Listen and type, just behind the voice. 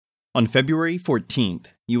On February 14th,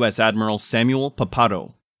 U.S. Admiral Samuel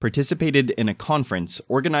Paparo participated in a conference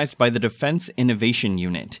organized by the Defense Innovation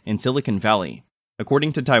Unit in Silicon Valley.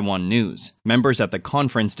 According to Taiwan News, members at the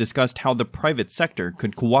conference discussed how the private sector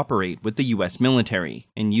could cooperate with the U.S. military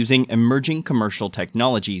in using emerging commercial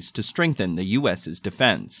technologies to strengthen the U.S.'s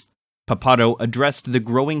defense. Paparo addressed the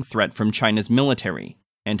growing threat from China's military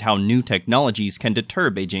and how new technologies can deter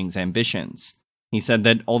Beijing's ambitions. He said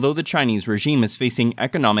that although the Chinese regime is facing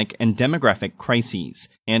economic and demographic crises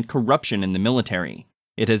and corruption in the military,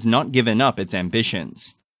 it has not given up its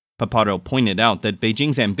ambitions. Paparo pointed out that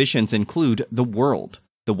Beijing's ambitions include the world,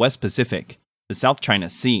 the West Pacific, the South China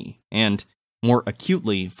Sea, and, more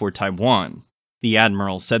acutely, for Taiwan. The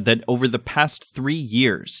admiral said that over the past 3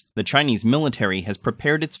 years, the Chinese military has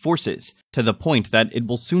prepared its forces to the point that it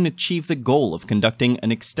will soon achieve the goal of conducting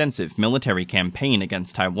an extensive military campaign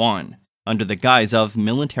against Taiwan, under the guise of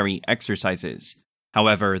military exercises.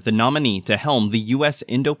 However, the nominee to helm the U.S.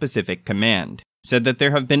 Indo-Pacific Command said that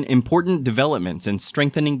there have been important developments in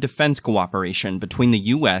strengthening defense cooperation between the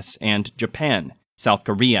U.S. and Japan, South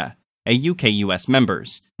Korea, UK-US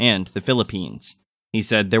members, and the Philippines. He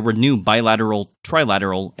said there were new bilateral,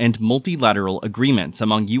 trilateral, and multilateral agreements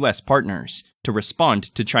among U.S. partners to respond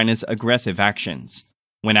to China's aggressive actions.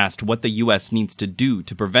 When asked what the U.S. needs to do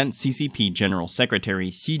to prevent CCP General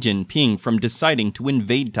Secretary Xi Jinping from deciding to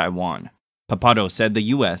invade Taiwan, Paparo said the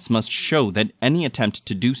U.S. must show that any attempt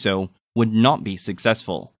to do so would not be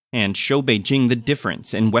successful, and show Beijing the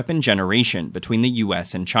difference in weapon generation between the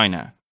U.S. and China.